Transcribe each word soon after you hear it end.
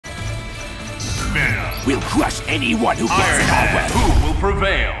We'll crush anyone who gets in our way. Who will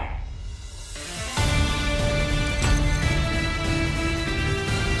prevail?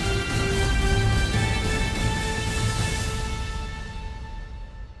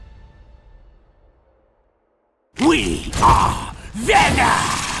 We are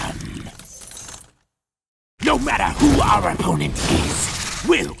Venom! No matter who our opponent is,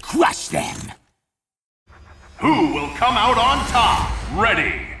 we'll crush them! Who will come out on top?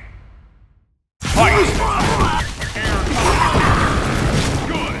 Ready! Fight!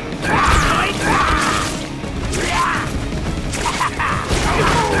 Good!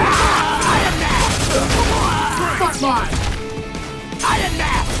 Iron Man! Frontline! Iron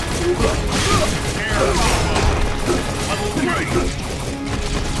Man! Unity!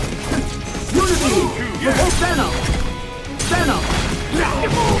 With Venom! Venom!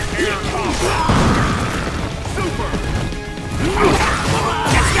 Super!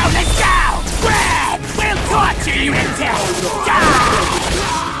 Let's go, let's go! Grab! We'll torture you until die!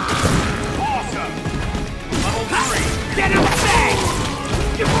 Awesome! Level 3! Get him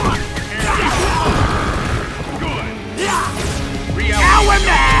back! Good! Now we're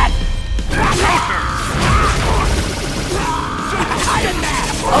mad! Counter! Iron Man!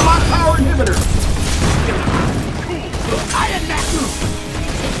 Unlock power inhibitor! Iron Man!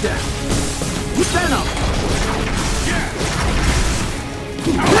 Venom!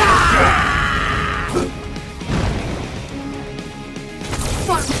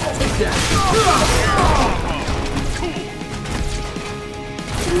 Take that!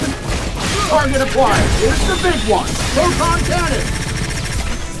 Target acquired! Here's the big one! Proton cannon!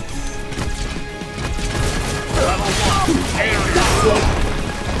 Level 1! Good!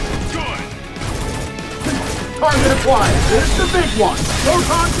 Target acquired! Here's the big one!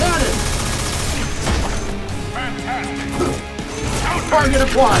 Proton cannon! Fantastic! Target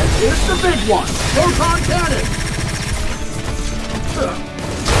acquired! Here's the big one! Proton cannon! KO!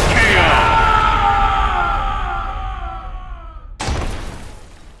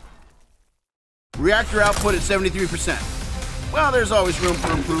 Reactor output at 73%. Well, there's always room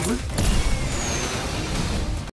for improvement.